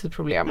vidare är också ett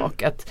problem,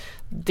 och att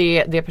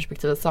det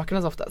perspektivet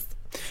saknas oftast.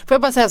 Får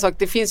jag bara säga en sak,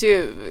 det finns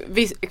ju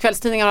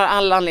kvällstidningar har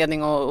all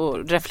anledning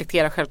att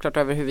reflektera självklart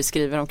över hur vi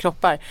skriver om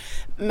kroppar,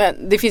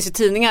 men det finns ju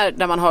tidningar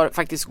där man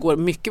faktiskt går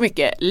mycket,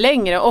 mycket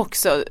längre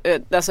också,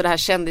 alltså det här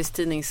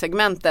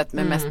kändistidningssegmentet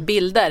med mest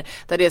bilder,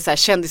 där det är så här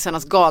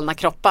kändisarnas galna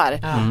kroppar,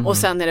 och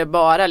sen är det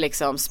bara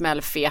liksom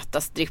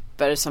smällfeta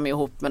stripper som är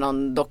ihop med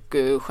någon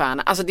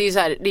dokustjärna, alltså det är ju så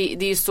här,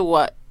 det är ju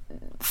så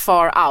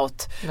far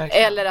out.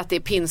 Verkligen. Eller att det är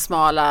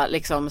pinsmala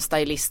liksom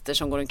stylister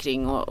som går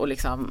omkring och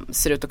liksom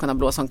ser ut att kunna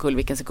blåsa omkull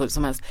vilken sekund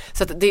som helst.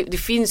 Så att det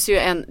finns ju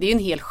en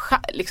hel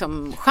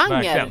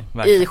genre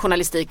i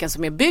journalistiken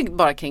som är byggd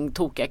bara kring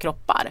tokiga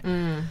kroppar.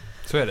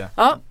 Så är det.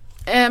 Ja,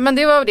 men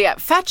det var det.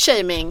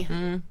 Fatshaming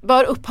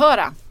bör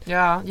upphöra.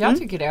 Ja, jag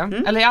tycker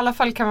det. Eller i alla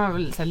fall kan man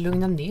väl så här,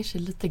 lugna ner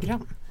sig lite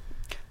grann.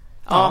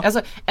 Ja.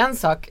 Alltså en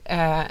sak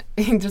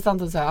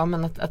intressant att säga,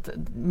 men att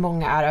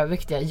många är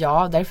överviktiga.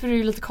 Ja, därför är det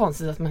ju lite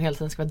konstigt att man hela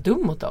tiden ska vara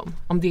dum mot dem.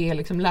 Om det är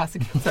liksom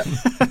läsekretsen.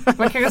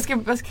 Man kanske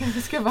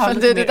ska vara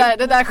lite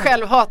det där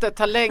självhatet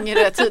tar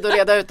längre tid att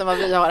reda ut än vad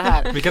vi har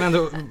här. Vi kan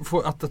ändå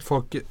få att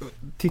folk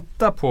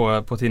tittar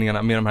på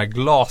tidningarna med de här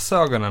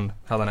glasögonen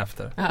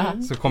efter.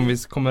 Så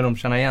kommer de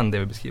känna igen det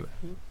vi beskriver.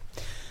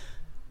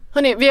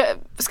 Hörrni, vi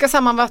ska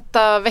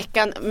sammanfatta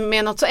veckan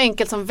med något så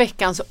enkelt som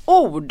veckans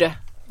ord.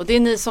 Och det är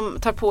ni som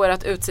tar på er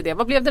att utse det.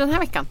 Vad blev det den här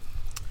veckan?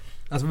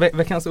 Alltså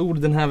veckans ord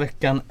den här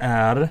veckan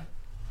är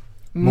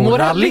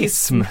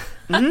moralism.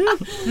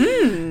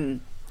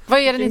 Vad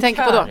är det ni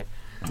tänker på då?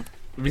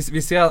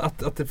 Vi ser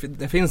att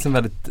det finns en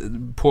väldigt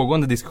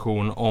pågående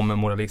diskussion om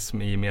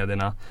moralism i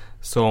medierna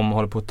som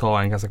håller på att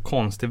ta en ganska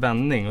konstig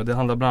vändning. Och det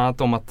handlar bland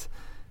annat om att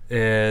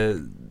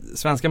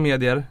svenska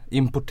medier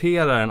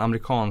importerar en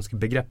amerikansk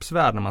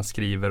begreppsvärld när man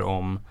skriver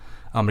om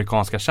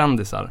amerikanska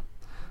kändisar.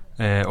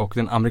 Och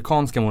den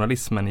amerikanska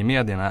moralismen i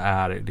medierna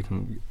är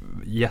liksom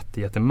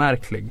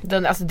jättemärklig.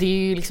 Det är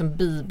ju liksom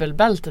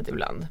bibelbältet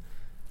ibland.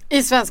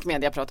 I svensk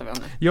media pratar vi om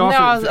det.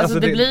 Ja, alltså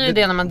det blir ju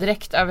det när man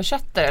direkt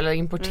översätter eller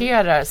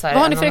importerar. Så här,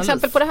 vad har ni för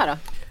exempel på det här då?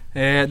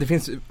 Det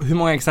finns hur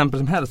många exempel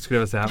som helst skulle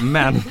jag vilja säga.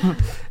 Men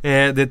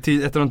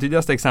ett av de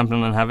tydligaste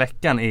exemplen den här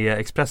veckan är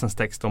Expressens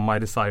text om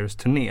Miley Cyrus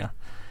turné.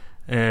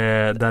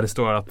 Där det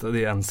står att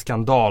det är en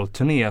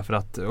skandalturné för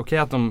att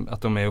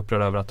att de är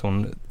upprörda över att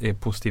hon är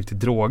positiv till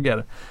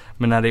droger.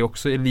 Men när det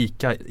också är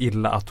lika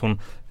illa att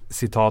hon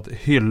citat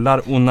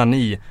hyllar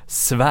onani,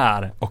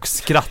 svär och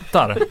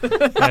skrattar.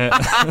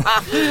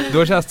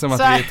 Då känns det som att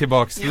vi är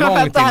tillbaks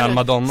långt innan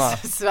Madonna.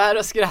 Svär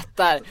och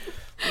skrattar.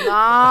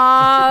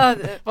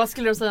 Vad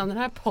skulle du säga om den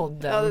här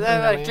podden? Ja, det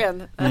är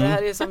verkligen. Det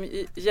här är som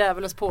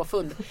djävulens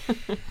påfund.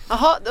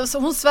 Jaha, så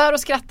hon svär och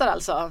skrattar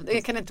alltså.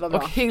 Det kan inte vara bra.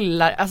 Och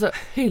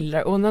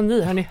hyllar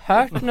onani. Har ni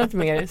hört något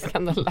mer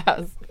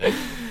skandalöst?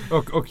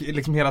 Och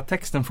liksom hela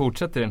texten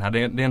fortsätter i den här. Det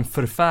är en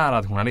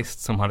förfärad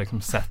journalist som har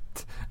liksom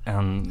sett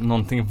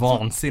någonting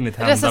vansinnigt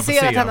hända på scen.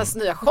 Recenserat hennes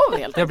nya show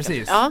helt enkelt. Ja,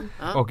 precis. Ja.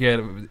 Och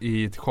är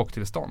i ett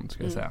chocktillstånd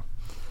skulle jag säga.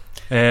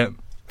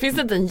 Finns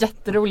det inte en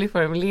jätterolig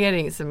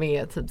formulering som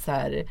är typ så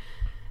här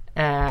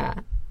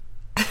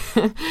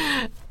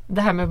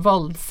det här med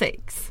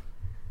våldsex?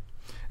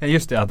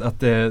 Just det,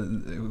 att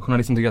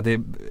journalisten tycker att det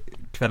är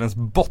kvällens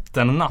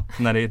bottennapp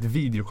när det är ett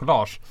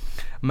videokollage.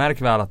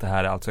 Märk väl att det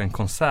här är alltså en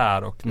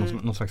konsert och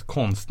någon slags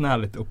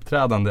konstnärligt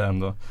uppträdande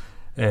ändå.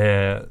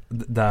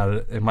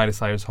 Där Miley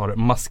Cyrus har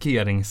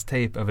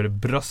maskeringstejp över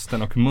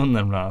brösten och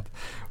munnen bland annat.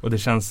 Och det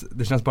känns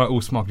bara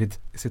osmakligt,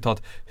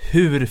 citat,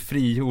 hur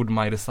frigjord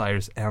Miley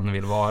Cyrus än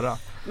vill vara.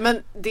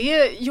 Men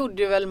det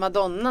gjorde ju väl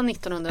Madonna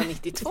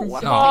 1992.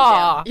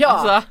 Ja.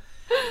 Alltså.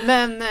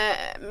 Men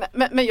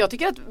jag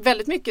tycker att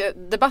väldigt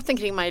mycket debatten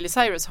kring Miley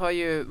Cyrus har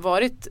ju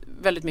varit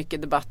väldigt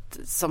mycket debatt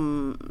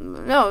som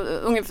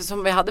ungefär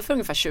som vi hade för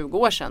ungefär 20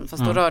 år sedan,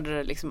 fast då rörde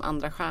det liksom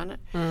andra stjärnor.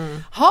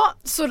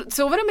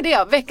 Så var det med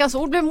det. Veckans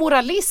ord blev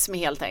moralism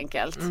helt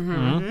enkelt.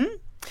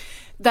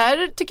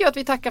 Där tycker jag att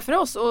vi tackar för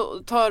oss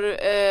och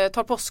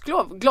tar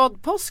påsklov.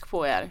 Glad påsk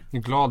på er.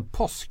 Glad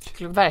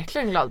påsk.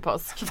 Verkligen glad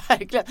påsk.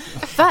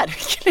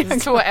 Verkligen.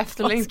 Så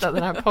efterlängtad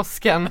den här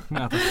påsken.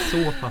 Jag äter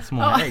så pass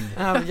många ägg.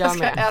 Jag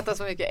ska äta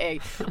så mycket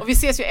ägg. Och vi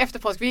ses ju efter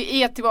påsk.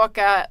 Vi är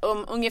tillbaka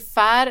om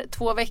ungefär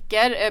 2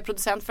 veckor.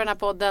 Producent för den här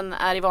podden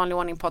är i vanlig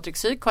ordning Patrik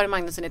Syk. Karin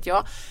Magnusson heter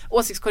jag.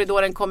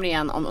 Åsiktskorridoren kommer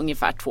igen om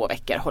ungefär 2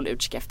 veckor. Håll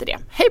utkik efter det.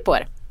 Hej på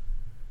er!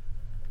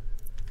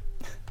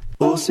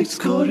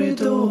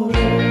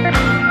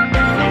 Åsiktskorridoren.